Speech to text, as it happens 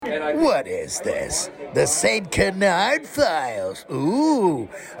What is this? The St. Canard Files. Ooh,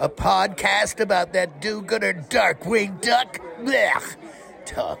 a podcast about that do-gooder Darkwing Duck? Blech.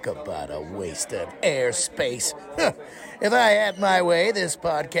 Talk about a waste of airspace. If I had my way, this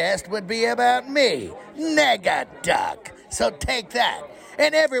podcast would be about me, Negaduck. So take that,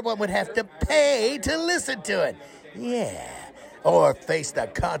 and everyone would have to pay to listen to it. Yeah, or face the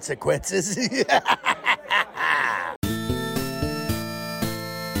consequences.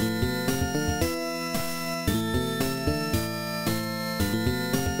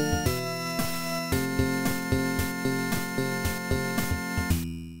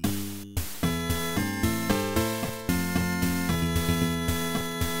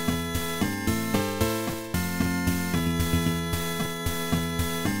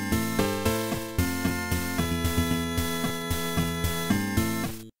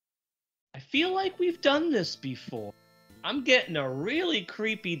 Feel like we've done this before. I'm getting a really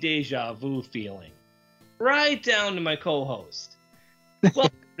creepy deja vu feeling. Right down to my co-host.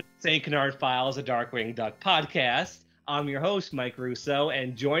 Welcome to St. Canard Files, a Darkwing Duck podcast. I'm your host, Mike Russo,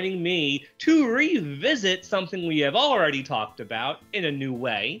 and joining me to revisit something we have already talked about in a new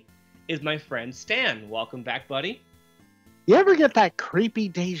way is my friend Stan. Welcome back, buddy. You ever get that creepy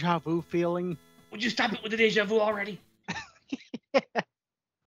deja vu feeling? Would you stop it with the deja vu already?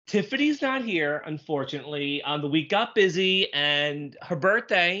 Tiffany's not here, unfortunately. The week got busy, and her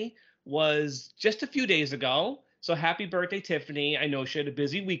birthday was just a few days ago. So happy birthday, Tiffany. I know she had a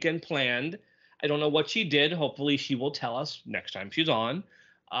busy weekend planned. I don't know what she did. Hopefully she will tell us next time she's on.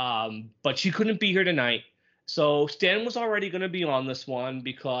 But she couldn't be here tonight. So Stan was already going to be on this one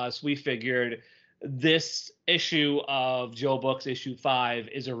because we figured this issue of Joe Books issue 5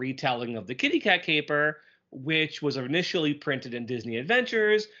 is a retelling of the Kitty Cat Caper, which was initially printed in Disney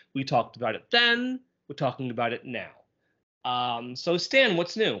Adventures. We talked about it then. We're talking about it now. So, Stan,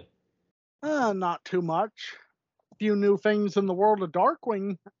 what's new? Not too much. A few new things in the world of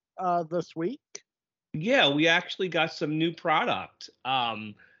Darkwing this week. Yeah, we actually got some new product.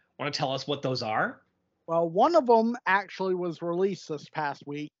 Want to tell us what those are? Well, one of them actually was released this past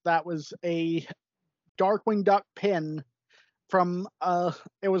week. That was a Darkwing Duck pin from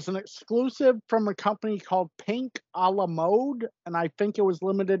it was an exclusive from a company called Pink a la Mode, and I think it was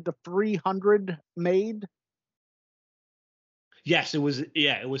limited to 300 made. Yes, it was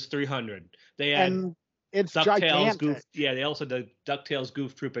 300. They had and it's DuckTales, gigantic. Goof. Yeah, they also did DuckTales,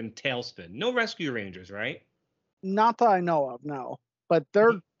 Goof Troop, and Tailspin. No Rescue Rangers, right? Not that I know of, no. But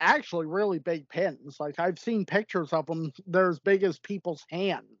they're actually really big pins. Like, I've seen pictures of them. They're as big as people's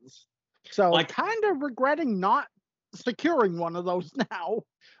hands. So kind of regretting not securing one of those now.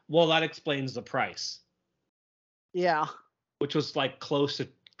 Well, that explains the price. Yeah. Which was like close to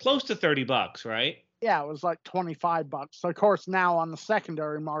 $30, right? Yeah, it was like $25. So of course, now on the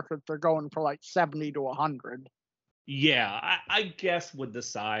secondary market, they're going for like 70 to 100. Yeah, I guess with the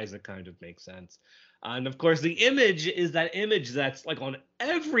size, it kind of makes sense. And of course, the image is that image that's like on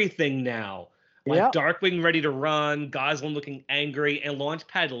everything now. Like Darkwing ready to run, Goslin looking angry, and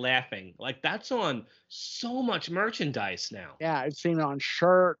Launchpad laughing. Like, that's on so much merchandise now. Yeah, I've seen it on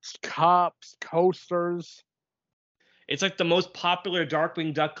shirts, cups, coasters. It's like the most popular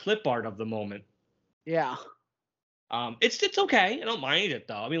Darkwing Duck clip art of the moment. Yeah. It's okay. I don't mind it,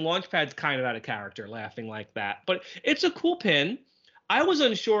 though. I mean, Launchpad's kind of out of character laughing like that. But it's a cool pin. I was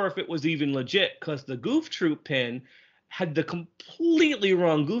unsure if it was even legit because the Goof Troop pin had the completely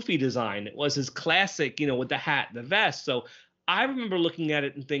wrong Goofy design. It was his classic, with the hat and the vest. So I remember looking at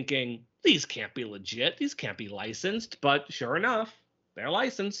it and thinking, these can't be legit. These can't be licensed. But sure enough, they're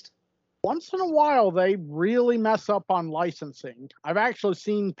licensed. Once in a while, they really mess up on licensing. I've actually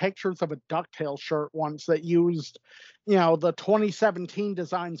seen pictures of a DuckTales shirt once that used, the 2017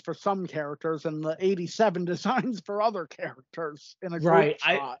 designs for some characters and the 87 designs for other characters in a group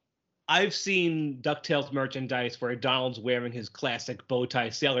shot. I've seen DuckTales merchandise where Donald's wearing his classic bow tie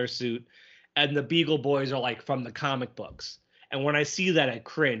sailor suit and the Beagle Boys are like from the comic books. And when I see that, I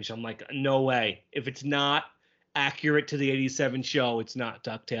cringe. I'm like, no way. If it's not accurate to the 87 show, it's not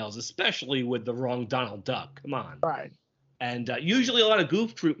DuckTales, especially with the wrong Donald Duck. Come on. Right. And usually a lot of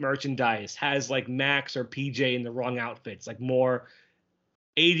Goof Troop merchandise has like Max or PJ in the wrong outfits, like more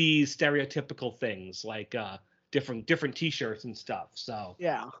 80s stereotypical things, like different t-shirts and stuff. So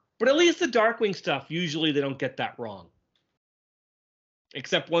yeah. But at least the Darkwing stuff, usually they don't get that wrong.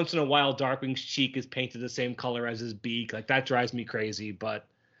 Except once in a while, Darkwing's cheek is painted the same color as his beak. Like, that drives me crazy. But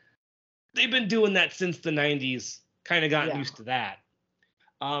they've been doing that since the 90s. Kind of gotten used to that.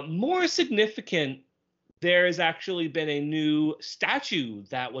 More significant, there has actually been a new statue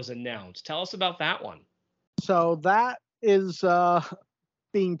that was announced. Tell us about that one. So that is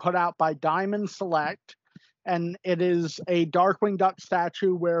being put out by Diamond Select, and it is a Darkwing Duck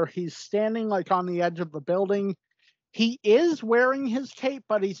statue where he's standing like on the edge of the building. He is wearing his cape,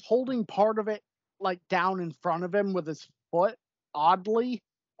 but he's holding part of it like down in front of him with his foot, oddly,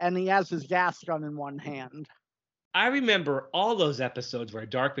 and he has his gas gun in one hand. I remember all those episodes where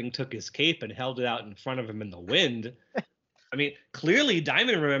Darkwing took his cape and held it out in front of him in the wind. I mean, clearly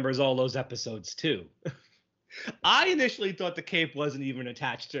Diamond remembers all those episodes too. I initially thought the cape wasn't even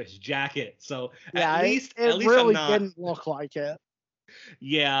attached to his jacket, so Yeah, at least really I'm not. didn't look like it.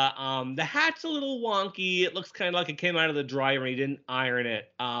 Yeah, the hat's a little wonky. It looks kind of like it came out of the dryer and he didn't iron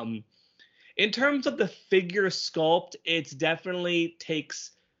it. In terms of the figure sculpt, it's definitely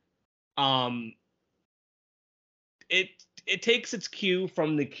takes it takes its cue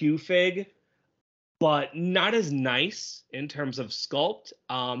from the Q-Fig, but not as nice in terms of sculpt.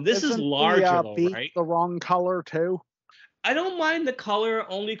 This is larger, though, right? The wrong color too. I don't mind the color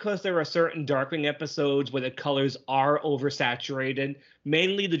only because there are certain Darkwing episodes where the colors are oversaturated,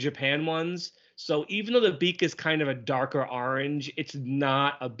 mainly the Japan ones. So even though the beak is kind of a darker orange, it's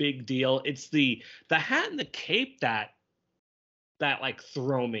not a big deal. It's the hat and the cape that like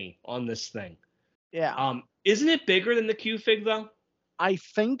throw me on this thing. Yeah. Isn't it bigger than the Q-Fig though? I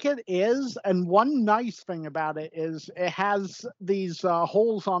think it is, and one nice thing about it is it has these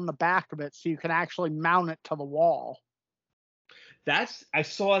holes on the back of it, so you can actually mount it to the wall. I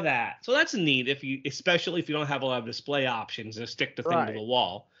saw that, so that's neat. Especially if you don't have a lot of display options, to stick the thing to the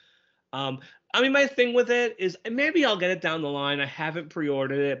wall. I mean, my thing with it is, and maybe I'll get it down the line. I haven't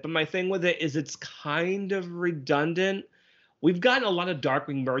pre-ordered it, but my thing with it is it's kind of redundant. We've gotten a lot of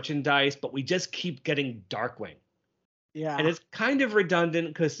Darkwing merchandise, but we just keep getting Darkwing. Yeah. And it's kind of redundant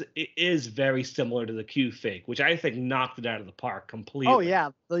because it is very similar to the Q-Fig, which I think knocked it out of the park completely. Oh,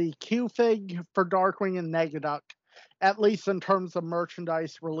 yeah. The Q-Fig for Darkwing and Negaduck, at least in terms of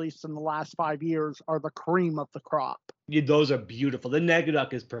merchandise released in the last 5 years, are the cream of the crop. Yeah, those are beautiful. The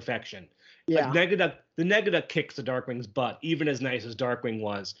Negaduck is perfection. Yeah. Like the Negaduck kicks the Darkwing's butt, even as nice as Darkwing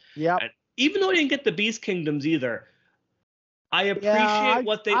was. Yeah. Even though I didn't get the Beast Kingdoms either, I appreciate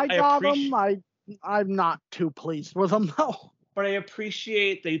what they. I got them. I'm not too pleased with them though. But I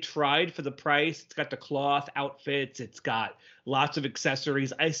appreciate they tried for the price. It's got the cloth outfits. It's got lots of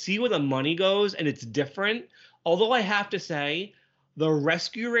accessories. I see where the money goes, and it's different. Although I have to say, the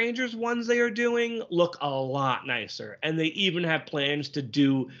Rescue Rangers ones they are doing look a lot nicer, and they even have plans to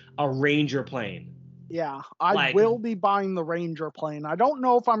do a Ranger plane. Yeah, I will be buying the Ranger plane. I don't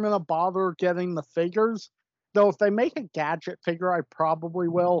know if I'm going to bother getting the figures, though. If they make a gadget figure, I probably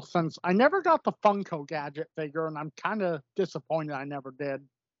will, since I never got the Funko gadget figure, and I'm kind of disappointed I never did.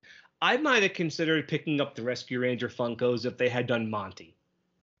 I might have considered picking up the Rescue Ranger Funkos if they had done Monty.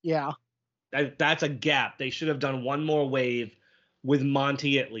 Yeah. That's a gap. They should have done one more wave with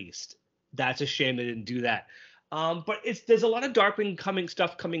Monty at least. That's a shame they didn't do that. But there's a lot of Darkwing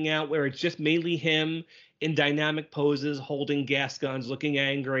stuff coming out where it's just mainly him in dynamic poses, holding gas guns, looking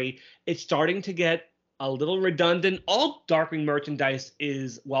angry. It's starting to get a little redundant. All Darkwing merchandise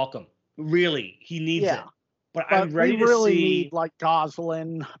is welcome. Really, he needs it. But I'm ready to see. We need like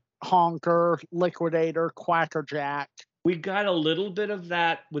Gosalyn, Honker, Liquidator, Quackerjack. We got a little bit of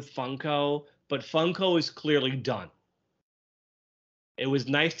that with Funko, but Funko is clearly done. It was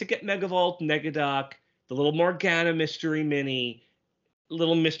nice to get Megavolt, Negaduck, the little Morgana mystery mini,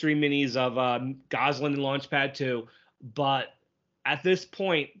 little mystery minis of Gosalyn and Launchpad 2, but at this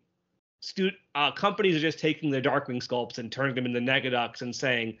point, companies are just taking their Darkwing sculpts and turning them into Negaducks and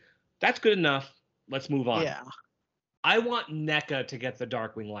saying, that's good enough, let's move on. Yeah. I want NECA to get the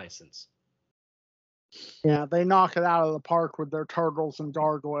Darkwing license. Yeah, they knock it out of the park with their Turtles and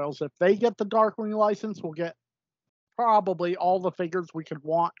Gargoyles. If they get the Darkwing license, we'll get probably all the figures we could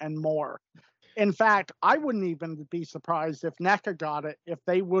want and more. In fact, I wouldn't even be surprised if NECA got it, if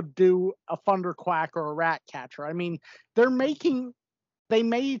they would do a Thunderquack or a Ratcatcher. I mean, they're making a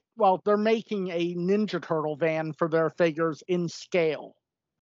Ninja Turtle van for their figures in scale.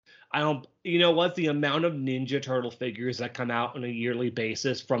 You know what? The amount of Ninja Turtle figures that come out on a yearly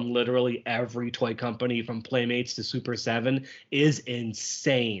basis from literally every toy company, from Playmates to Super 7, is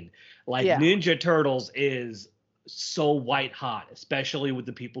insane. Ninja Turtles is so white hot, especially with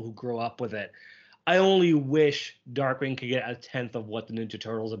the people who grew up with it. I only wish Darkwing could get a tenth of what the Ninja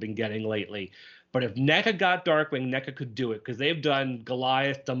Turtles have been getting lately. But if NECA got Darkwing, NECA could do it, because they've done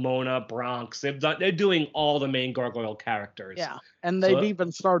Goliath, Demona, Bronx. They're doing all the main Gargoyle characters. Yeah, and they've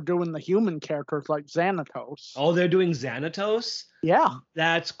even started doing the human characters like Xanatos. Oh, they're doing Xanatos? Yeah.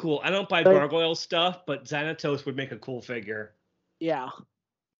 That's cool. I don't buy Gargoyle stuff, but Xanatos would make a cool figure. Yeah.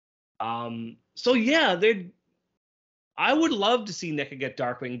 So yeah, I would love to see NECA get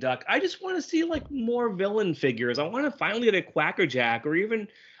Darkwing Duck. I just want to see like more villain figures. I want to finally get a Quackerjack or even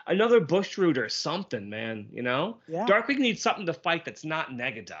another Bushroot or something, man. You know, Yeah, Darkwing needs something to fight that's not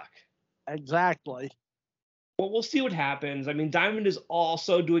Negaduck. exactly. Well, we'll see what happens. I mean, Diamond is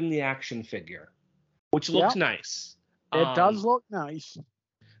also doing the action figure, which looks Yep, nice. it does look nice.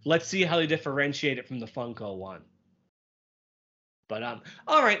 Let's see how they differentiate it from the Funko one. But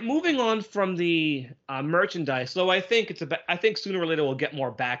all right, moving on from the merchandise. Though I think I think sooner or later we'll get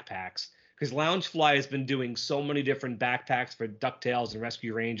more backpacks because Loungefly has been doing so many different backpacks for Ducktales and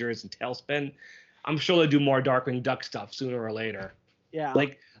Rescue Rangers and Tailspin. I'm sure they'll do more Darkwing Duck stuff sooner or later. Yeah.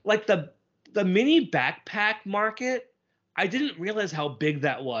 Like the mini backpack market. I didn't realize how big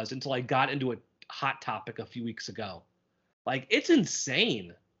that was until I got into a hot topic a few weeks ago. Like it's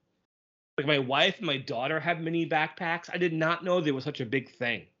insane. Like my wife and my daughter have mini backpacks. I did not know they were such a big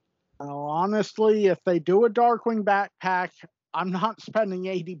thing. Oh, honestly, if they do a Darkwing backpack, I'm not spending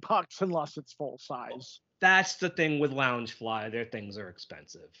 $80 unless it's full size. That's the thing with Loungefly. Their things are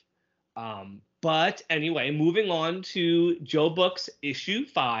expensive. But anyway, moving on to Joe Book's issue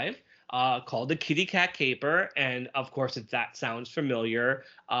 5, called the Kitty Cat Caper. And of course, if that sounds familiar,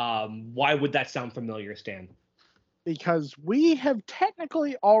 why would that sound familiar, Stan? Because we have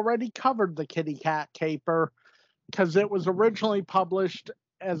technically already covered the Kitty Cat Caper because it was originally published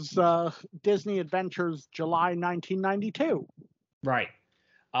as Disney Adventures July 1992. Right.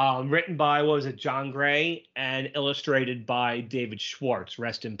 Written by, what was it, John Gray, and illustrated by David Schwartz,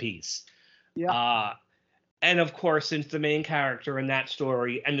 rest in peace. Yeah. And of course, since the main character in that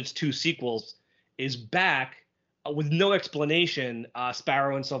story and its 2 sequels is back with no explanation,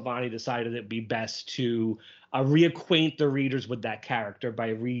 Sparrow and Silvani decided it'd be best to reacquaint the readers with that character by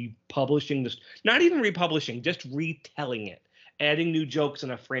republishing this, not even republishing, just retelling it, adding new jokes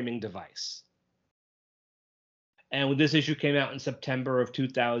and a framing device. And this issue came out in September of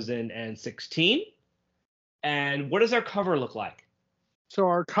 2016. And what does our cover look like? So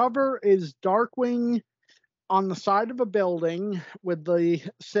our cover is Darkwing on the side of a building with the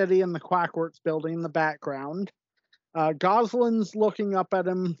city and the Quackworks building in the background. Gosalyn's looking up at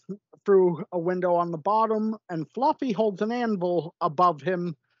him through a window on the bottom, and Fluffy holds an anvil above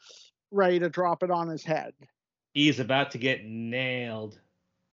him, ready to drop it on his head. He's about to get nailed.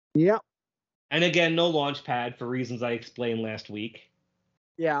 Yep. And again, no launch pad for reasons I explained last week.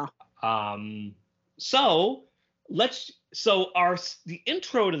 Yeah. So the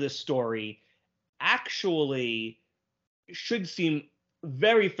intro to this story actually should seem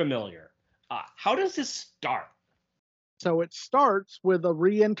very familiar. How does this start? So it starts with a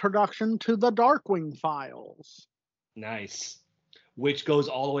reintroduction to the Darkwing Files. Nice. Which goes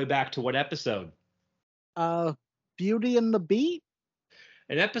all the way back to what episode? Beauty and the Beat.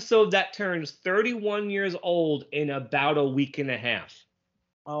 An episode that turns 31 years old in about a week and a half.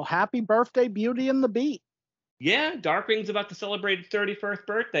 Oh, happy birthday, Beauty and the Beat. Yeah, Darkwing's about to celebrate its 31st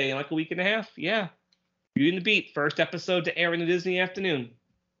birthday in like a week and a half. Yeah. Beauty and the Beat, first episode to air in the Disney afternoon.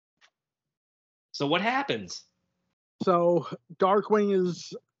 So what happens? So Darkwing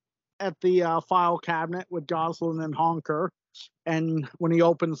is at the file cabinet with Gosalyn and Honker. And when he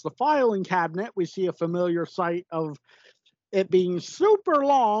opens the filing cabinet, we see a familiar sight of it being super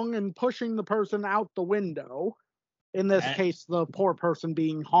long and pushing the person out the window. In this case, the poor person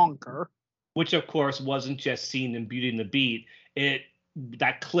being Honker. Which, of course, wasn't just seen in Beauty and the Beat.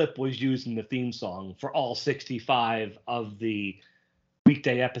 That clip was used in the theme song for all 65 of the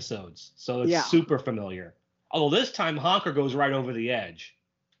weekday episodes. So it's super familiar. Although this time, Honker goes right over the edge.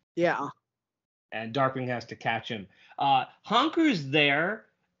 Yeah. And Darkwing has to catch him. Honker's there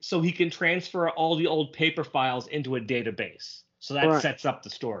so he can transfer all the old paper files into a database. So that sets up the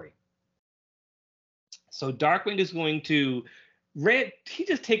story. So Darkwing is going to... he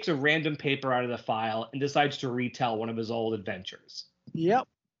just takes a random paper out of the file and decides to retell one of his old adventures. Yep.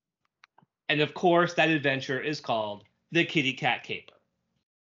 And of course, that adventure is called The Kitty Cat Caper,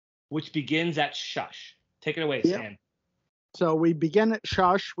 which begins at Shush. Take it away, Stan. So we begin at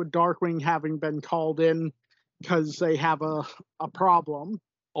Shush with Darkwing having been called in because they have a problem.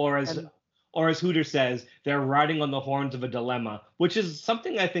 Or as Hooter says, they're riding on the horns of a dilemma, which is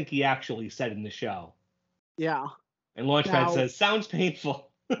something I think he actually said in the show. Yeah. And Launchpad says, sounds painful,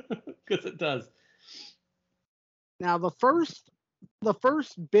 because it does. Now, the first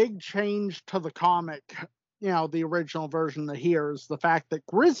big change to the comic, the original version to here, is the fact that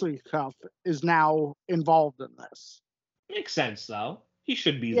Grizzly Cuff is now involved in this. Makes sense, though. He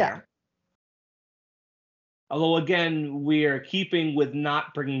should be there. Although, again, we're keeping with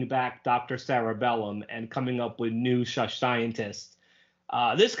not bringing back Dr. Cerebellum and coming up with new Shush scientists.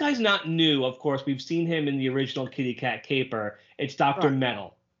 This guy's not new, of course. We've seen him in the original Kitty Cat Caper. It's Dr. Right.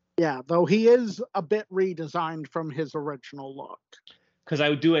 Metal. Yeah, though he is a bit redesigned from his original look. Because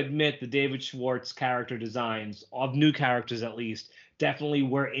I do admit the David Schwartz character designs, of new characters at least, definitely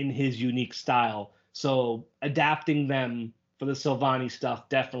were in his unique style. So adapting them for the Silvani stuff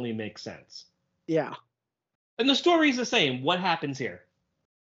definitely makes sense. Yeah. And the story's the same. What happens here?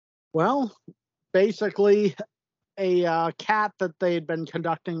 Well, basically, a cat that they had been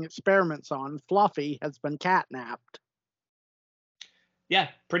conducting experiments on, Fluffy, has been catnapped. Yeah,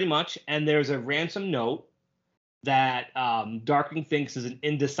 pretty much. And there's a ransom note that Darkwing thinks is an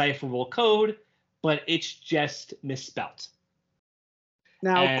indecipherable code, but it's just misspelt.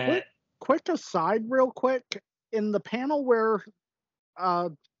 Now, quick aside, real quick, in the panel where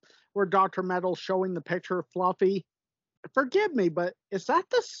Dr. Metal's showing the picture of Fluffy, forgive me, but is that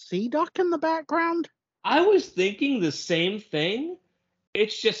the sea duck in the background? I was thinking the same thing.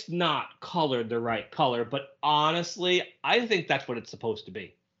 It's just not colored the right color, but honestly, I think that's what it's supposed to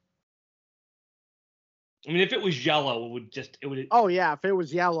be. I mean, if it was yellow, it would. Oh yeah, if it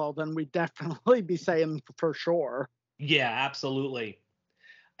was yellow, then we'd definitely be saying for sure. Yeah, absolutely.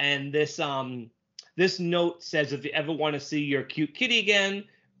 And this note says, if you ever want to see your cute kitty again,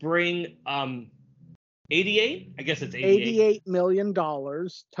 bring 88. I guess it's $88 million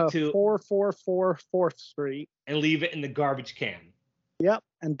to 444 4th Street, and leave it in the garbage can. Yep,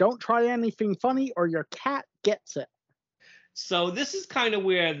 and don't try anything funny, or your cat gets it. So this is kind of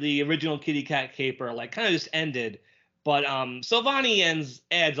where the original Kitty Cat Caper kind of just ended, but Silvani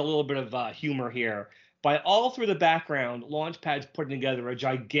adds a little bit of humor here. By all through the background, Launchpad's putting together a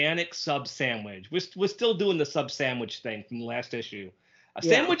gigantic sub sandwich. We're still doing the sub sandwich thing from the last issue.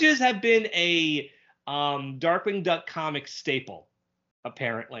 Sandwiches have been a Darkwing Duck comic staple,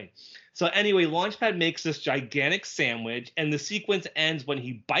 apparently. So anyway, Launchpad makes this gigantic sandwich, and the sequence ends when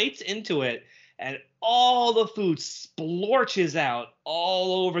he bites into it, and all the food splorches out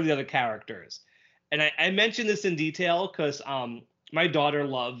all over the other characters. And I mentioned this in detail because my daughter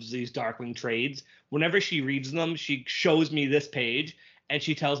loves these Darkwing trades. Whenever she reads them, she shows me this page, and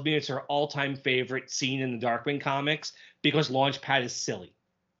she tells me it's her all-time favorite scene in the Darkwing comics because Launchpad is silly.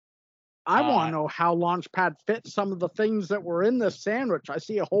 I want to know how Launchpad fits some of the things that were in this sandwich. I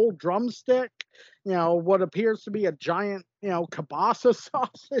see a whole drumstick, what appears to be a giant, kielbasa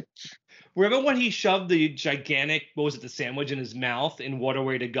sausage. Remember when he shoved the gigantic, the sandwich in his mouth in What a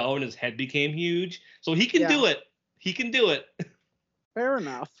Way to Go, and his head became huge? So he can do it. He can do it. Fair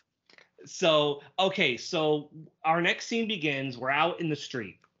enough. So our next scene begins. We're out in the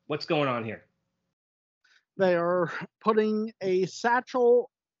street. What's going on here? They are putting a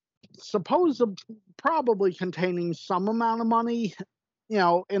satchel, probably containing some amount of money,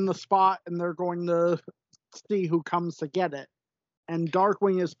 in the spot, and they're going to see who comes to get it. And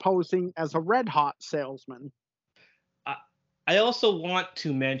Darkwing is posing as a Red Hot salesman. I also want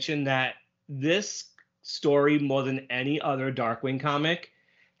to mention that this story, more than any other Darkwing comic,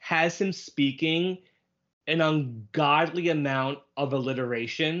 has him speaking an ungodly amount of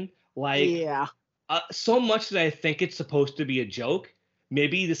alliteration. So much that I think it's supposed to be a joke.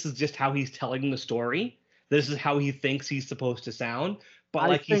 Maybe this is just how he's telling the story. This is how he thinks he's supposed to sound.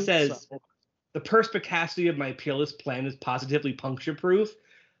 But he says, the perspicacity of my peerless plan is positively puncture-proof.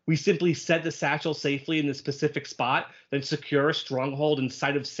 We simply set the satchel safely in the specific spot, then secure a stronghold in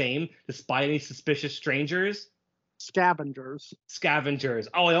sight of same to spy any suspicious strangers. Scavengers.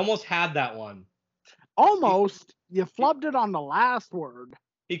 Oh, I almost had that one. Almost. You flubbed it on the last word.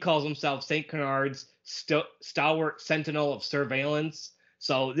 He calls himself St. Canard's stalwart sentinel of surveillance.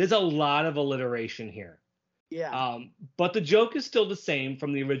 So there's a lot of alliteration here. Yeah. But the joke is still the same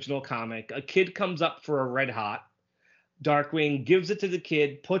from the original comic. A kid comes up for a Red Hot. Darkwing gives it to the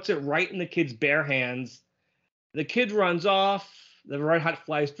kid, puts it right in the kid's bare hands. The kid runs off. The Red Hot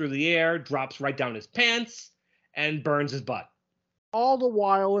flies through the air, drops right down his pants, and burns his butt. All the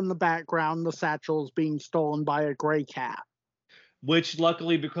while in the background, the satchel is being stolen by a gray cat. Which,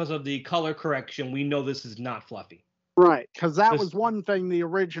 luckily, because of the color correction, we know this is not Fluffy. Right, because that was one thing the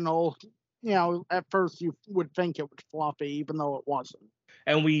original, at first you would think it was Fluffy, even though it wasn't.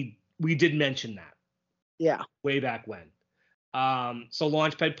 And we did mention that. Yeah. Way back when. So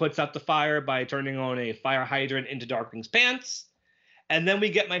Launchpad puts out the fire by turning on a fire hydrant into Darkwing's pants. And then we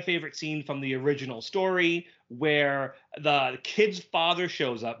get my favorite scene from the original story where the kid's father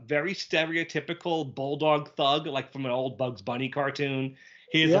shows up, very stereotypical bulldog thug, like from an old Bugs Bunny cartoon.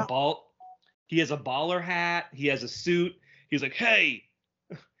 He has a baller hat. He has a suit. He's like, "Hey,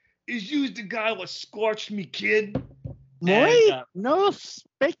 is you the guy what scorched me, kid?" No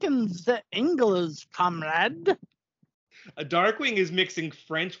speaking the English, comrade. A Darkwing is mixing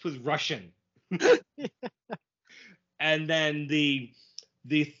French with Russian. And then the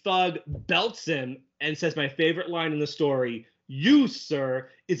thug belts him and says my favorite line in the story, "You, sir,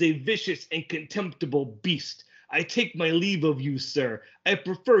 is a vicious and contemptible beast. I take my leave of you, sir. I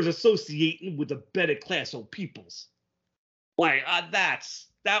prefers associating with a better class of peoples." Like,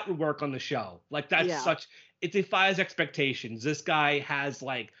 that would work on the show. Like, that's it defies expectations. This guy has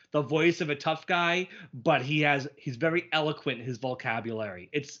like the voice of a tough guy, but he's very eloquent in his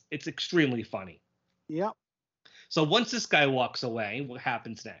vocabulary. It's extremely funny. Yep. So once this guy walks away, what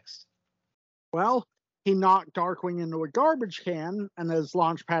happens next? Well, he knocked Darkwing into a garbage can, and as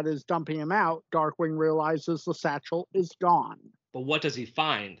Launchpad is dumping him out, Darkwing realizes the satchel is gone. But what does he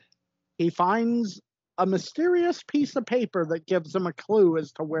find? He finds a mysterious piece of paper that gives him a clue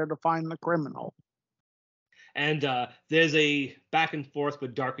as to where to find the criminal. And there's a back and forth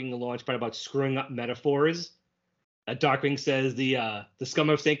with Darkwing and Launchpad about screwing up metaphors. Darkwing says the scum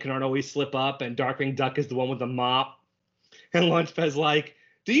of St. Canard always slip up, and Darkwing Duck is the one with the mop. And Launchpad's like,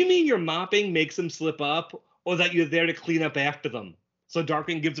 do you mean your mopping makes them slip up, or that you're there to clean up after them? So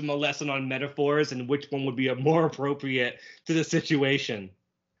Darkwing gives him a lesson on metaphors and which one would be more appropriate to the situation.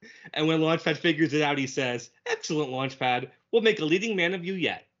 And when Launchpad figures it out, he says, "Excellent, Launchpad. We'll make a leading man of you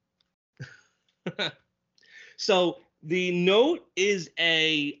yet." So the note is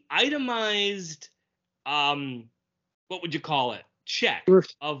a itemized, what would you call it? Check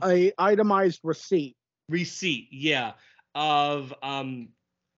of a itemized receipt. Receipt, yeah, of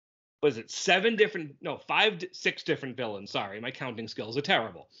was it 6 different villains. Sorry, my counting skills are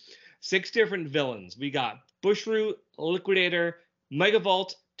terrible. 6 different villains. We got Bushroot, Liquidator,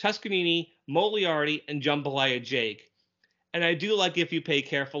 Megavolt, Tuscanini, Moriarty, and Jambalaya Jake. And I do like, if you pay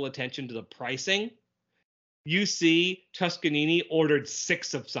careful attention to the pricing, you see Tuscanini ordered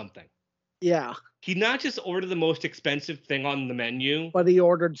 6 of something. Yeah. He not just ordered the most expensive thing on the menu, but he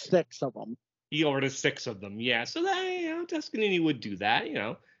ordered 6 of them. He ordered 6 of them, yeah. So that, Tuscanini would do that,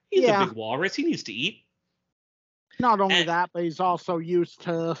 He's a big walrus. He needs to eat. Not only that, but he's also used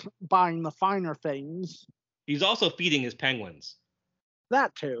to buying the finer things. He's also feeding his penguins.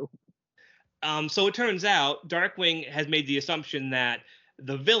 That too. So it turns out Darkwing has made the assumption that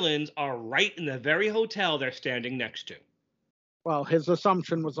the villains are right in the very hotel they're standing next to. Well, his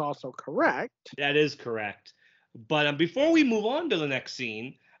assumption was also correct. That is correct. But before we move on to the next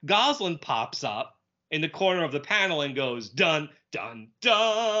scene, Gosalyn pops up in the corner of the panel and goes, "Dun, dun,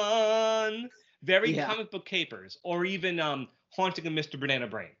 dun." Very comic book capers, or even Haunting of Mr. Banana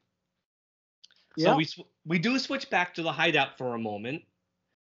Brain. So we do switch back to the hideout for a moment,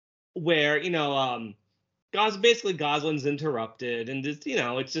 where Gosalyn's interrupted, and just,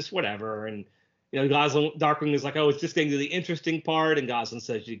 it's just whatever, and Darkwing is like, "Oh, it's just getting to the interesting part," and Gosalyn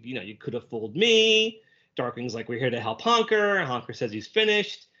says, "You could have fooled me." Darkwing's like, "We're here to help Honker," and Honker says he's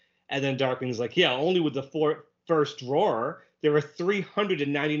finished, and then Darkwing's like, "Yeah, only with the first drawer. There were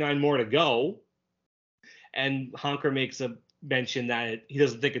 399 more to go." And Honker makes a mention that he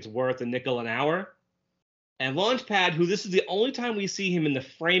doesn't think it's worth a nickel an hour. And Launchpad, who this is the only time we see him in the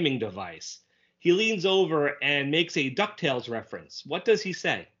framing device, he leans over and makes a DuckTales reference. What does he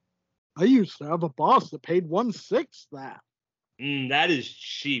say? "I used to have a boss that paid 1/6 that." That is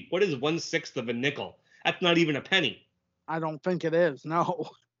cheap. What is 1/6 of a nickel? That's not even a penny. I don't think it is,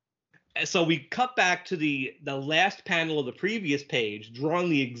 no. So we cut back to the last panel of the previous page, drawn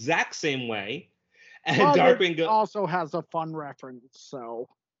the exact same way. And Darkwing also has a fun reference, so.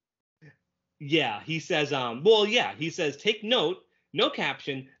 Yeah, he says, he says, "Take note, no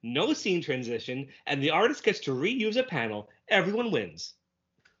caption, no scene transition, and the artist gets to reuse a panel. Everyone wins."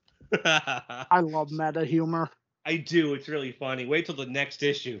 I love meta humor. I do. It's really funny. Wait till the next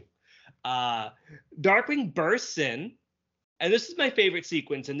issue. Darkwing bursts in, and this is my favorite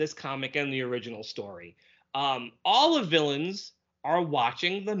sequence in this comic and the original story. All the villains are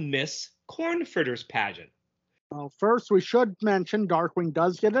watching the Miss Corn Fritters pageant. Well, first we should mention Darkwing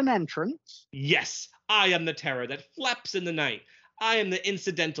does get an entrance. "Yes, I am the terror that flaps in the night. I am the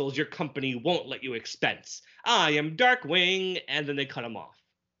incidentals your company won't let you expense. I am Darkwing," and then they cut him off.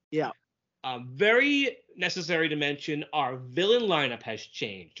 Yeah. Very necessary to mention, our villain lineup has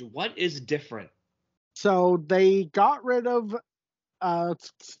changed. What is different? So they got rid of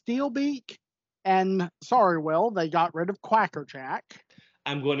Steelbeak, and sorry, Will, they got rid of Quackerjack.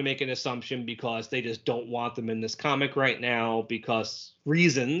 I'm going to make an assumption because they just don't want them in this comic right now because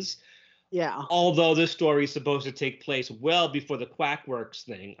reasons. Yeah. Although this story is supposed to take place well before the Quackworks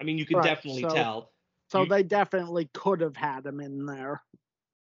thing. I mean, you can definitely tell. So they definitely could have had him in there.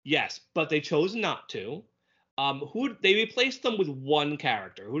 Yes, but they chose not to. They replaced them with one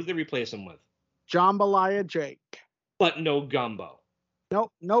character. Who did they replace them with? Jambalaya Jake. but no Gumbo.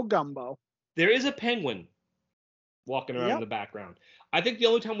 Nope, no Gumbo. There is a penguin walking around in the background. I think the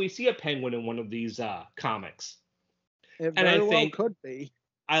only time we see a penguin in one of these comics. It very well could be.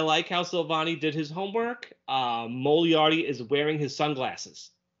 I like how Silvani did his homework. Moriarty is wearing his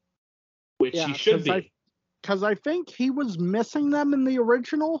sunglasses, which he should be. Because I think he was missing them in the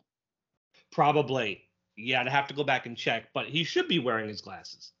original. Probably. Yeah, I'd have to go back and check, but he should be wearing his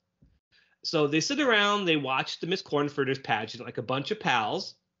glasses. So they sit around, they watch the Miss Cornforders pageant like a bunch of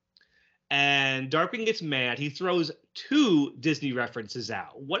pals, and Darkwing gets mad. He throws 2 Disney references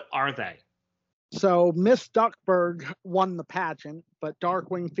out. What are they? So Miss Duckburg won the pageant, but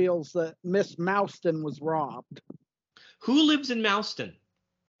Darkwing feels that Miss Mouston was robbed. Who lives in Mouston?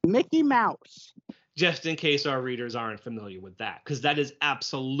 Mickey Mouse. Just in case our readers aren't familiar with that, because that is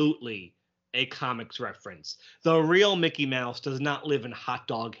absolutely a comics reference. The real Mickey Mouse does not live in Hot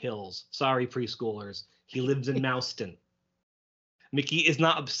Dog Hills. Sorry, preschoolers. He lives in Mouston. Mickey is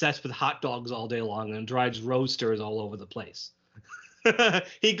not obsessed with hot dogs all day long and drives roadsters all over the place.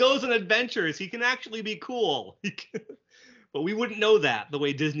 He goes on adventures. He can actually be cool. But we wouldn't know that the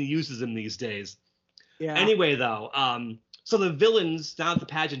way Disney uses him these days. Yeah. Anyway, though, so the villains, now that the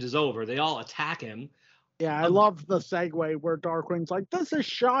pageant is over, they all attack him. Yeah, I love the segue where Darkwing's like, this is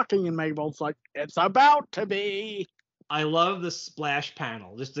shocking, and Mabel's like, it's about to be. I love the splash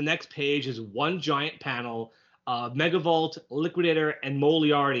panel. Just the next page is one giant panel of Megavolt, Liquidator, and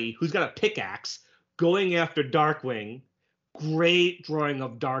Moriarty, who's got a pickaxe, going after Darkwing. Great drawing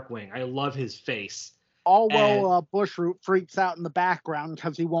of Darkwing. I love his face. All while Bushroot freaks out in the background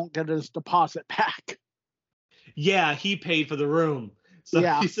because he won't get his deposit back. Yeah, he paid for the room. So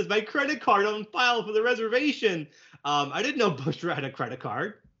he says, my credit card on file for the reservation. I didn't know Bushroot had a credit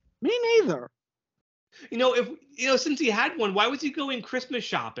card. Me neither. Since he had one, why was he going Christmas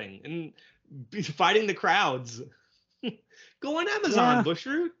shopping and fighting the crowds? Go on Amazon,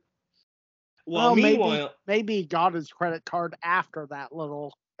 Bushroot. Well, meanwhile, maybe he got his credit card after that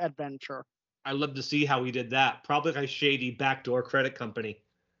little adventure. I'd love to see how he did that. Probably like a shady backdoor credit company.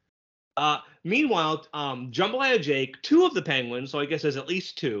 Meanwhile, Jambalaya Jake, 2 of the penguins, so I guess there's at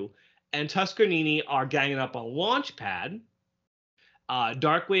least 2, and Tuscanini are ganging up on Launchpad.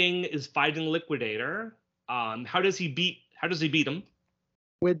 Darkwing is fighting Liquidator. How does he beat him?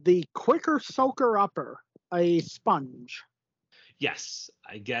 With the quicker soaker upper, a sponge. Yes,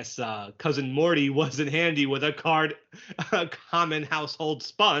 I guess Cousin Morty wasn't handy with a common household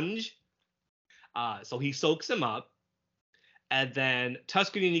sponge. So he soaks him up. And then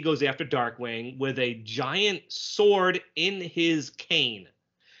Tuscanini goes after Darkwing with a giant sword in his cane.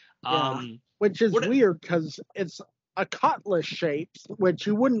 Which is weird because it's a cutlass shape, which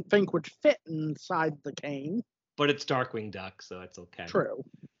you wouldn't think would fit inside the cane. But it's Darkwing Duck, so it's okay. True.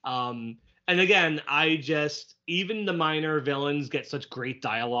 And again, even the minor villains get such great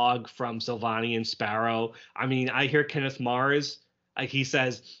dialogue from Silvani and Sparrow. I mean, I hear Kenneth Mars, he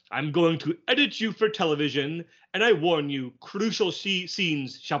says, I'm going to edit you for television, and I warn you, crucial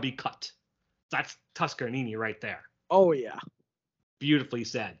scenes shall be cut. That's Tuscanini right there. Oh, yeah. Beautifully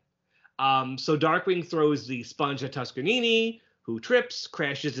said. So Darkwing throws the sponge at Tuscanini, who trips,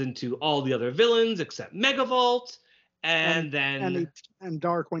 crashes into all the other villains except Megavolt, and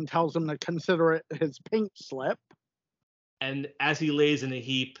Darkwing tells him to consider it his pink slip. And as he lays in a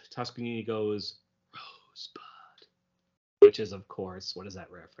heap, Tuscanini goes, Rosebud. Which is, of course, what is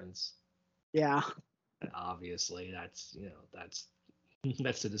that reference? Yeah. Obviously, that's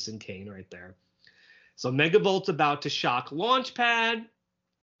Citizen Kane right there. So Megavolt's about to shock Launchpad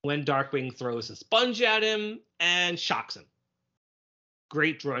when Darkwing throws a sponge at him and shocks him.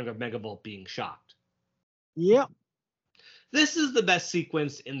 Great drawing of Megavolt being shocked. Yep. This is the best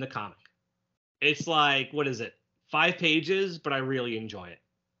sequence in the comic. It's like, 5 pages, but I really enjoy it.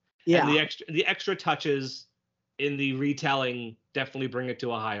 Yeah. And the extra touches in the retelling definitely bring it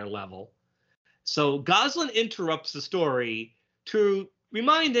to a higher level. So Goslin interrupts the story to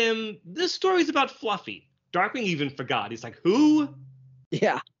remind him this story's about Fluffy. Darkwing even forgot. He's like, who?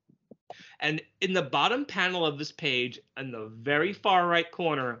 Yeah. And in the bottom panel of this page, in the very far right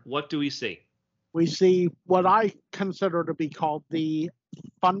corner, what do we see? We see what I consider to be called the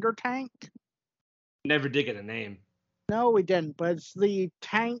Thunder Tank. Never did get a name. No, we didn't, but it's the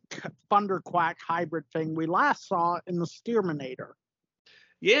Tank Thunderquack hybrid thing we last saw in the Steerminator.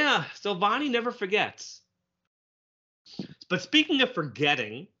 Yeah, Silvani never forgets. But speaking of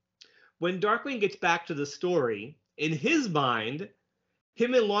forgetting, when Darkwing gets back to the story, in his mind,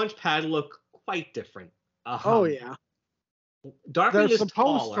 him and Launchpad look quite different. Oh, yeah. Darkwing is supposed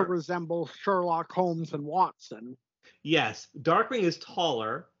taller. To resemble Sherlock Holmes and Watson. Yes, Darkwing is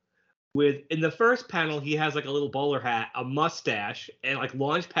taller, In the first panel, he has like a little bowler hat, a mustache, and like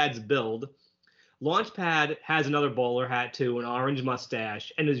Launchpad's build. Launchpad has another bowler hat too, an orange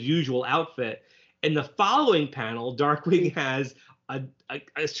mustache, and his usual outfit. In the following panel, Darkwing has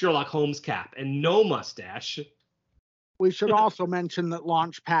a Sherlock Holmes cap and no mustache. We should also mention that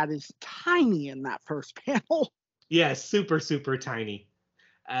Launchpad is tiny in that first panel. Yeah, super, super tiny.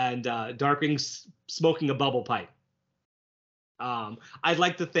 And Darkwing's smoking a bubble pipe. I'd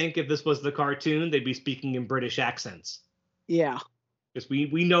like to think if this was the cartoon, they'd be speaking in British accents. Yeah. Because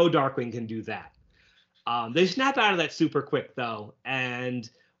we know Darkwing can do that. They snap out of that super quick, though. And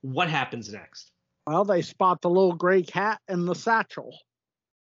what happens next? Well, they spot the little gray cat in the satchel.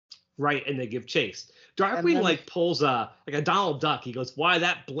 Right, and they give chase. Darkwing like pulls like a Donald Duck. He goes, "Why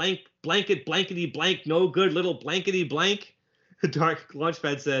that blanket blankety blank, no good little blankety blank." Dark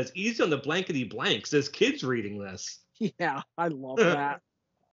Launchpad says, "Easy on the blankety blanks. There's kids reading this." Yeah, I love that.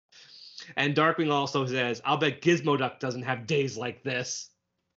 And Darkwing also says, "I'll bet Gizmo Duck doesn't have days like this."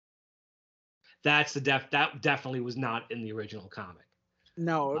 That definitely was not in the original comic.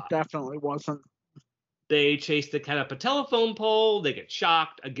 No, it definitely wasn't. They chase the cat up a telephone pole. They get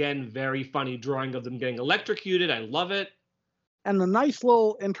shocked. Again, very funny drawing of them getting electrocuted. I love it. And the nice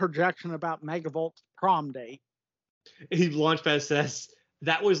little interjection about Megavolt's prom date. Launchpad says,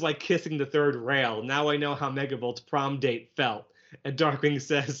 "That was like kissing the third rail. Now I know how Megavolt's prom date felt." And Darkwing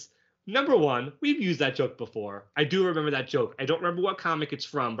says, "Number one, we've used that joke before. I do remember that joke. I don't remember what comic it's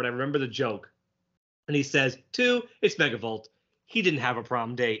from, but I remember the joke." And he says, "Two, it's Megavolt. He didn't have a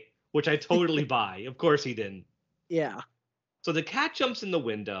prom date," which I totally buy. Of course he didn't. Yeah. So the cat jumps in the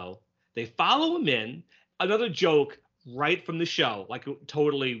window. They follow him in. Another joke right from the show, like it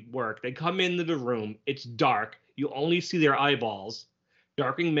totally worked. They come into the room. It's dark. You only see their eyeballs.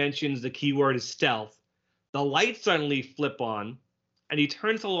 Darkwing mentions the keyword is stealth. The lights suddenly flip on, and he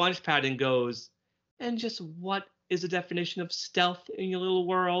turns to Launchpad and goes, "And just what is the definition of stealth in your little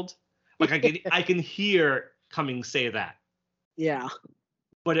world?" Like I can hear Cummings say that. Yeah.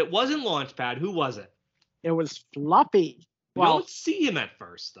 But it wasn't Launchpad. Who was it? It was Fluffy. We don't see him at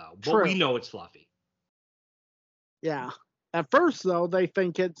first, though, but we know it's Fluffy. Yeah. At first, though, they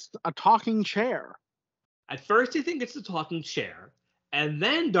think it's a talking chair. At first, they think it's the talking chair, and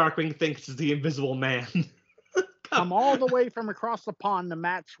then Darkwing thinks it's the Invisible Man. Come all the way from across the pond to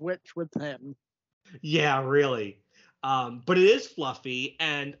match wits with him. Yeah, really. But it is Fluffy,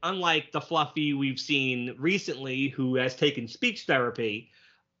 and unlike the Fluffy we've seen recently, who has taken speech therapy,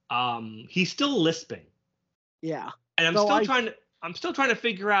 he's still lisping. Yeah. And I'm still trying to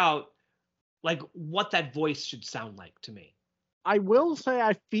figure out like what that voice should sound like to me. I will say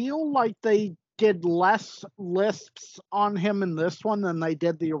I feel like they did less lisps on him in this one than they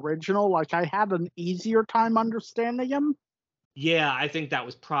did the original. Like I had an easier time understanding him. Yeah, I think that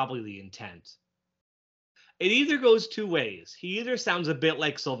was probably the intent. It either goes two ways. He either sounds a bit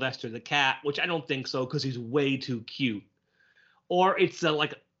like Sylvester the cat, which I don't think so because he's way too cute, or it's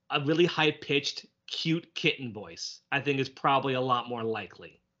like a really high-pitched, cute kitten voice. I think is probably a lot more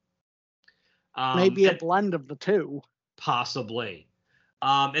likely. Maybe a blend of the two. Possibly.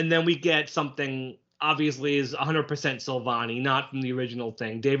 And then we get something, obviously, is 100% Silvani, not from the original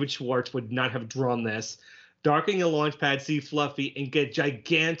thing. David Schwartz would not have drawn this. Darkwing and Launchpad see Fluffy and get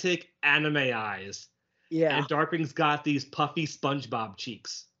gigantic anime eyes. Yeah. And Darkwing's got these puffy SpongeBob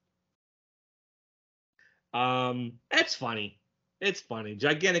cheeks. It's funny. It's funny.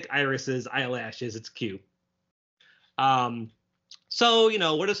 Gigantic irises, eyelashes. It's cute.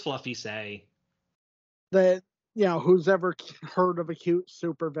 So, what does Fluffy say? That, who's ever heard of a cute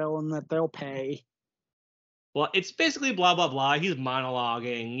supervillain that they'll pay. Well, it's basically blah, blah, blah. He's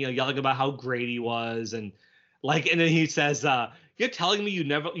monologuing, yelling about how great he was. And then he says, "You're telling me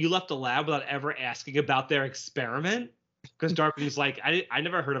you left the lab without ever asking about their experiment?" Because Darkwing's like, I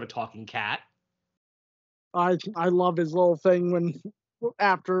never heard of a talking cat. I love his little thing when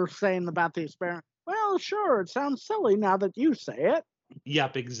after saying about the experiment. Well, sure, it sounds silly now that you say it.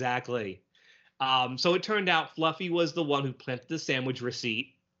 Yep, exactly. So it turned out Fluffy was the one who planted the sandwich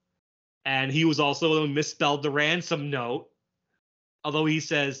receipt. And he was also the one who misspelled the ransom note. Although he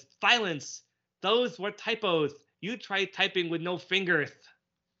says, "Silence! Those were typos. You tried typing with no fingers."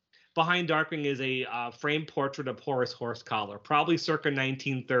 Behind Darkwing is a framed portrait of Horace Horsecollar, probably circa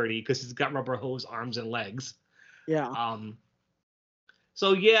 1930, because he's got rubber hose arms and legs. Yeah.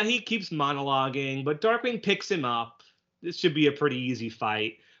 So yeah, he keeps monologuing, but Darkwing picks him up. This should be a pretty easy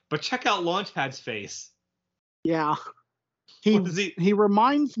fight. But check out Launchpad's face. Yeah. He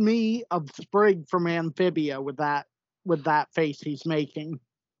reminds me of Sprig from Amphibia with that face he's making.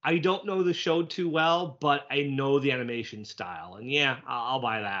 I don't know the show too well, but I know the animation style. And yeah, I'll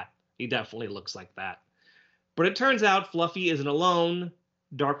buy that. He definitely looks like that. But it turns out Fluffy isn't alone.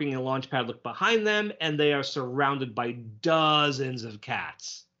 Darkwing and Launchpad look behind them, and they are surrounded by dozens of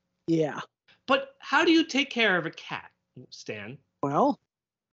cats. Yeah. But how do you take care of a cat, Stan? Well,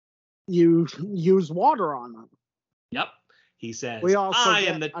 you use water on them. Yep. He says, We also I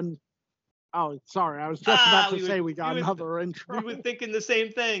am the... Oh, sorry. I was just about to say we got another intro. We were thinking the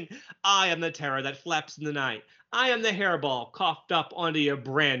same thing. I am the terror that flaps in the night. I am the hairball coughed up onto your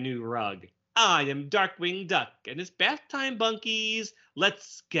brand new rug. I am Darkwing Duck, and it's bath time, bunkies.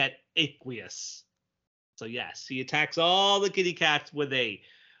 Let's get aqueous. So yes, he attacks all the kitty cats with a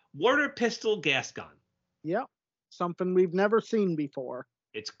water pistol gas gun. Yep, something we've never seen before.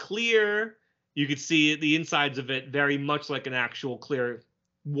 It's clear. You could see the insides of it very much like an actual clear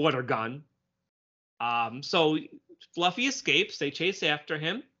water gun. So Fluffy escapes. They chase after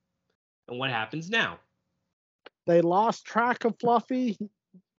him. And what happens now? They lost track of Fluffy,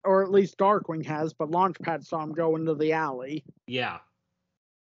 or at least Darkwing has, but Launchpad saw him go into the alley. Yeah.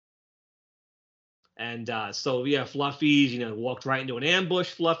 And Fluffy's, walked right into an ambush,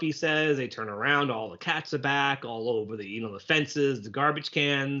 Fluffy says. They turn around, all the cats are back, all over the fences, the garbage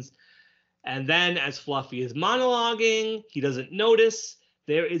cans. And then as Fluffy is monologuing, he doesn't notice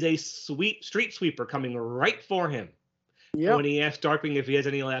there is a street sweeper coming right for him. Yep. When he asks Darkwing if he has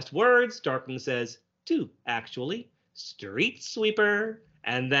any last words, Darkwing says, 2, actually. Street sweeper.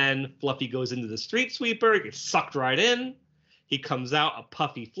 And then Fluffy goes into the street sweeper, gets sucked right in. He comes out a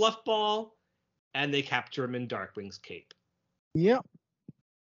puffy fluff ball, and they capture him in Darkwing's cape. Yep.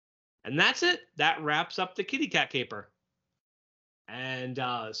 And that's it. That wraps up the Kitty Cat caper. And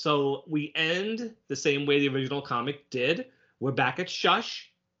so we end the same way the original comic did. We're back at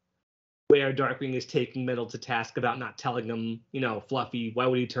Shush, where Darkwing is taking Metal to task about not telling him, Fluffy, why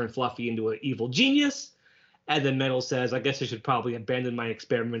would he turn Fluffy into an evil genius? And then Metal says, I guess I should probably abandon my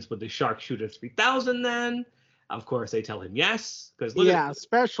experiments with the Sharpshooter 3000 then. Of course, they tell him yes.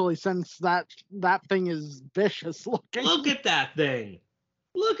 Especially since that thing is vicious looking. Look at that thing.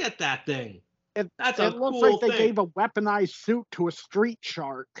 Look at that thing. That's a cool thing. It looks like they gave a weaponized suit to a street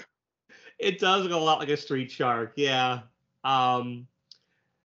shark. It does look a lot like a street shark, yeah.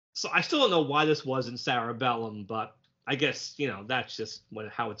 So I still don't know why this wasn't Cerebellum, but I guess, that's just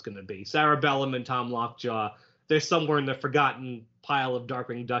how it's going to be. Cerebellum and Tom Lockjaw, they're somewhere in the forgotten pile of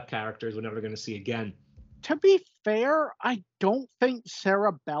Darkwing Duck characters we're never going to see again. To be fair, I don't think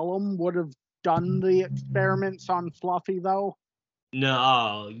Cerebellum would have done the experiments on Fluffy, though.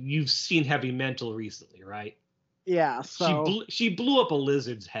 No, you've seen Heavy Mental recently, right? Yeah, so... She blew up a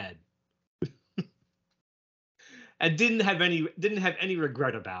lizard's head. And didn't have any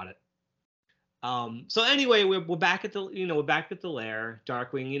regret about it. So anyway, we're back at the lair.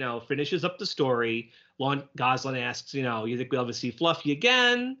 Darkwing, finishes up the story. Goslin asks, you think we'll ever see Fluffy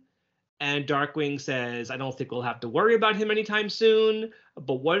again? And Darkwing says, I don't think we'll have to worry about him anytime soon.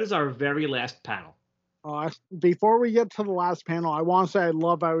 But what is our very last panel? Before we get to the last panel, I want to say I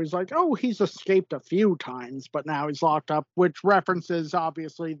love how he's like, oh, he's escaped a few times, but now he's locked up, which references,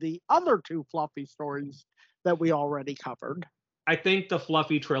 obviously, the other 2 Fluffy stories that we already covered. I think the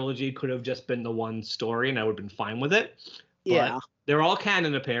Fluffy trilogy could have just been the one story, and I would have been fine with it. But yeah. They're all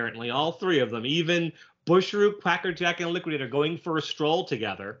canon, apparently, all 3 of them. Even Bushroot, Quackerjack, and Liquidator going for a stroll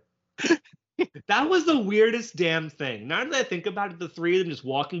together. That was the weirdest damn thing. Now that I think about it, the 3 of them just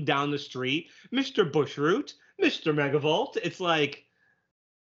walking down the street, Mr. Bushroot, Mr. Megavolt. It's like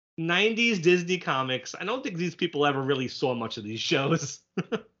 90s Disney comics. I don't think these people ever really saw much of these shows.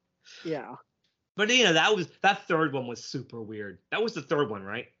 Yeah. But that 3rd one was super weird. That was the 3rd one,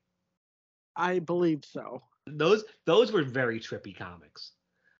 right? I believe so. Those were very trippy comics.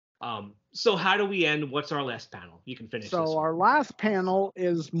 So how do we end? What's our last panel? You can finish this. So our last panel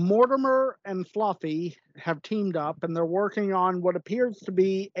is Mortimer and Fluffy have teamed up, and they're working on what appears to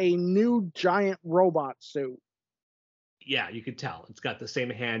be a new giant robot suit. Yeah, you could tell. It's got the same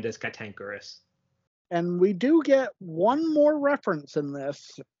hand as Catankerous. And we do get one more reference in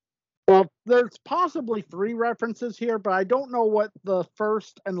this. Well, there's possibly 3 references here, but I don't know what the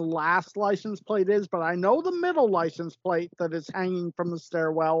first and last license plate is, but I know the middle license plate that is hanging from the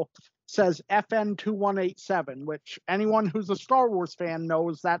stairwell says FN2187, which anyone who's a Star Wars fan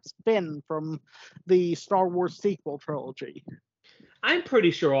knows that's Finn from the Star Wars sequel trilogy. I'm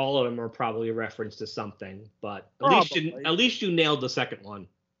pretty sure all of them are probably a reference to something, but at least you nailed the second one.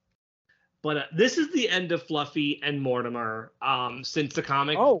 But this is the end of Fluffy and Mortimer, since the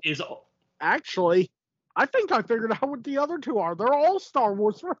comic is... Actually, I think I figured out what the other 2 are. They're all Star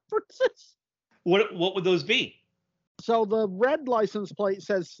Wars references. What would those be? So the red license plate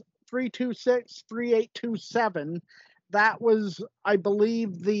says 326-3827. that was, I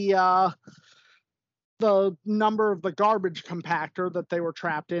believe, the number of the garbage compactor that they were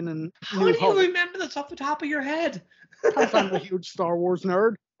trapped in How New do Hope. you remember this off the top of your head? Because I'm a huge Star Wars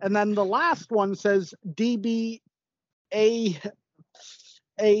nerd. And then the last one says DBA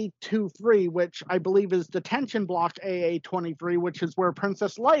A23, which I believe is detention block AA23, which is where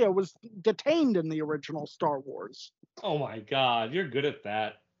Princess Leia was detained in the original Star Wars. Oh my God, you're good at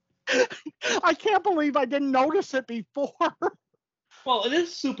that. I can't believe I didn't notice it before. Well, it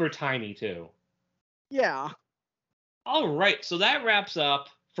is super tiny too. Yeah. All right, so that wraps up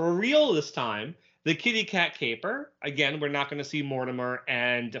for real this time. The Kitty Cat Caper. Again, we're not going to see Mortimer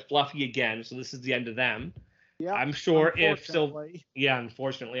and Fluffy again, so this is the end of them. Yeah. I'm sure if unfortunately.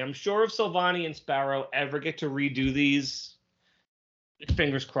 unfortunately, I'm sure if Silvani and Sparrow ever get to redo these,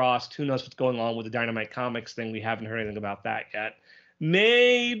 fingers crossed. Who knows what's going on with the Dynamite Comics thing? We haven't heard anything about that yet.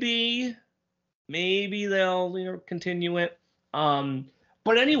 Maybe they'll continue it.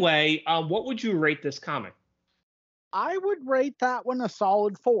 But anyway, what would you rate this comic? I would rate that one a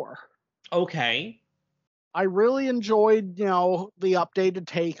solid 4. Okay. I really enjoyed, the updated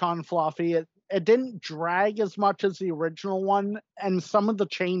take on Fluffy. It didn't drag as much as the original one, and some of the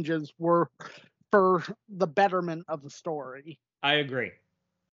changes were for the betterment of the story. I agree.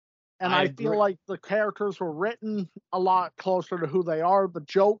 And I feel like the characters were written a lot closer to who they are. The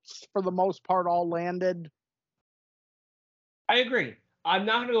jokes, for the most part, all landed. I agree. I'm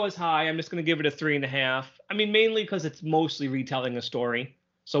not going to go as high. I'm just going to give it a 3.5. I mean, mainly because it's mostly retelling a story.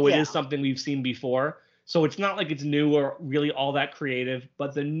 So it is something we've seen before. So it's not like it's new or really all that creative,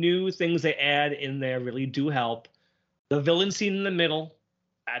 but the new things they add in there really do help. The villain scene in the middle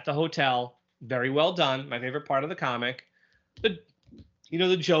at the hotel, very well done. My favorite part of the comic. The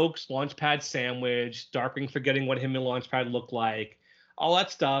jokes, Launchpad sandwich, Darkwing forgetting what him and Launchpad look like, all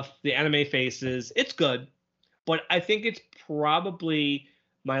that stuff, the anime faces. It's good. But I think it's probably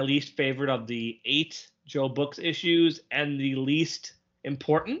my least favorite of the 8 Joe Books issues and the least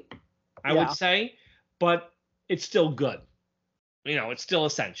important, I would say. But it's still good. It's still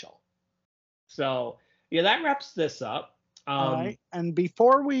essential. So, that wraps this up. All right. And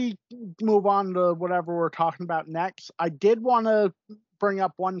before we move on to whatever we're talking about next, I did want to bring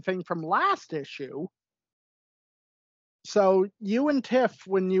up one thing from last issue. So you and Tiff,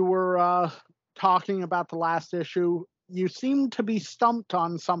 when you were talking about the last issue, you seemed to be stumped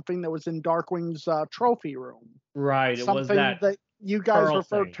on something that was in Darkwing's trophy room. Right. It was that you guys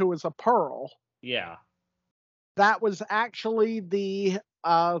referred to as a pearl. Yeah. That was actually the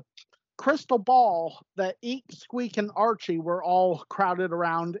crystal ball that Eek, Squeak, and Archie were all crowded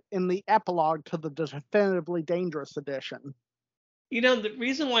around in the epilogue to the Definitively Dangerous edition. The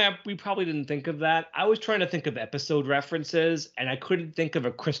reason why we probably didn't think of that, I was trying to think of episode references, and I couldn't think of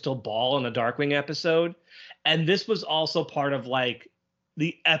a crystal ball in a Darkwing episode. And this was also part of,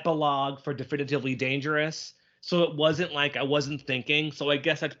 the epilogue for Definitively Dangerous. So it wasn't like I wasn't thinking. So I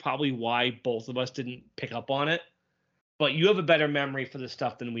guess that's probably why both of us didn't pick up on it. But you have a better memory for this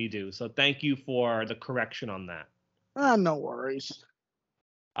stuff than we do. So thank you for the correction on that. No worries.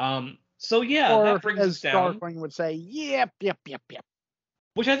 So yeah, or that brings us down. Darkwing would say, yep.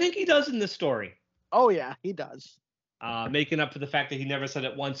 Which I think he does in this story. Oh yeah, he does. Making up for the fact that he never said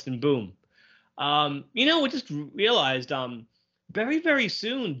it once and boom. We just realized very, very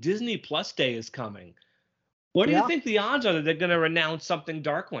soon Disney Plus Day is coming. What do you think the odds are that they're going to announce something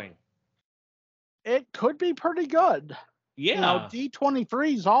Darkwing? It could be pretty good. Yeah.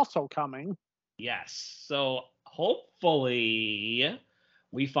 D23 is also coming. Yes. So hopefully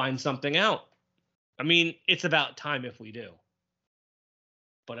we find something out. I mean, it's about time if we do.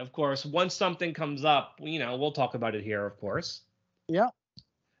 But of course, once something comes up, we'll talk about it here, of course. Yeah.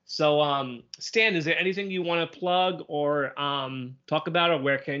 So, Stan, is there anything you want to plug or talk about, or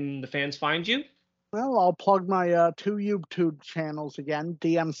where can the fans find you? Well, I'll plug my 2 YouTube channels again,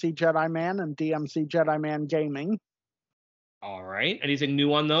 DMC Jedi Man and DMC Jedi Man Gaming. All right. Anything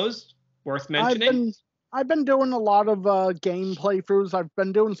new on those worth mentioning? I've been doing a lot of game playthroughs. I've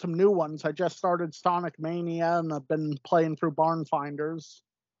been doing some new ones. I just started Sonic Mania, and I've been playing through Barn Finders.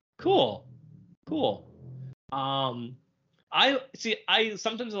 Cool. I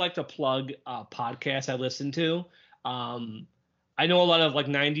sometimes like to plug podcasts I listen to. I know a lot of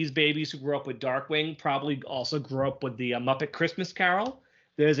 90s babies who grew up with Darkwing probably also grew up with the Muppet Christmas Carol.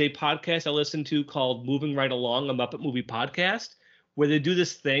 There's a podcast I listen to called Moving Right Along, a Muppet movie podcast, where they do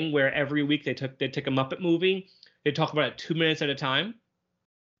this thing where every week they take a Muppet movie, they talk about it 2 minutes at a time,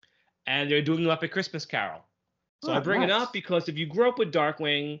 and they're doing the Muppet Christmas Carol. So I bring it up because if you grew up with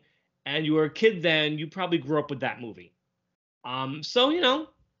Darkwing and you were a kid then, you probably grew up with that movie. So,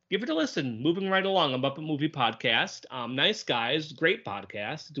 give it a listen. Moving right along, I'm Muppet Movie Podcast. Nice guys, great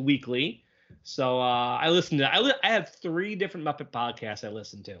podcast. It's weekly. So I listen to. I have 3 different Muppet podcasts I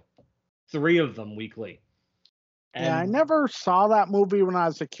listen to. 3 of them weekly. And yeah, I never saw that movie when I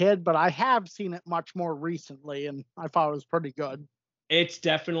was a kid, but I have seen it much more recently, and I thought it was pretty good. It's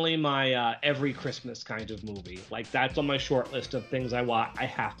definitely my every Christmas kind of movie. Like, that's on my short list of things I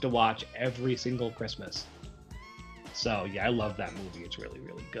have to watch every single Christmas. So yeah, I love that movie. It's really,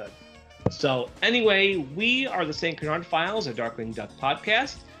 really good. So anyway, we are the St. Canard Files, a Darkwing Duck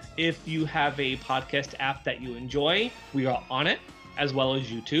podcast. If you have a podcast app that you enjoy, we are on it, as well as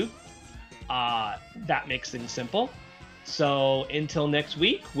YouTube. That makes things simple. So until next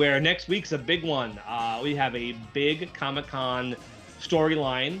week, where next week's a big one. We have a big Comic-Con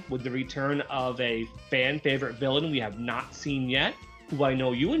storyline with the return of a fan favorite villain we have not seen yet, who I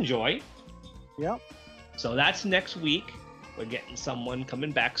know you enjoy. Yep. So that's next week. We're getting someone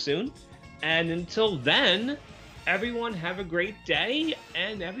coming back soon. And until then, everyone have a great day,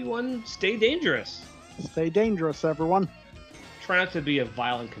 and everyone stay dangerous. Stay dangerous, everyone. Try not to be a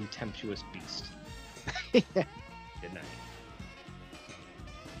vile and contemptuous beast. Good night.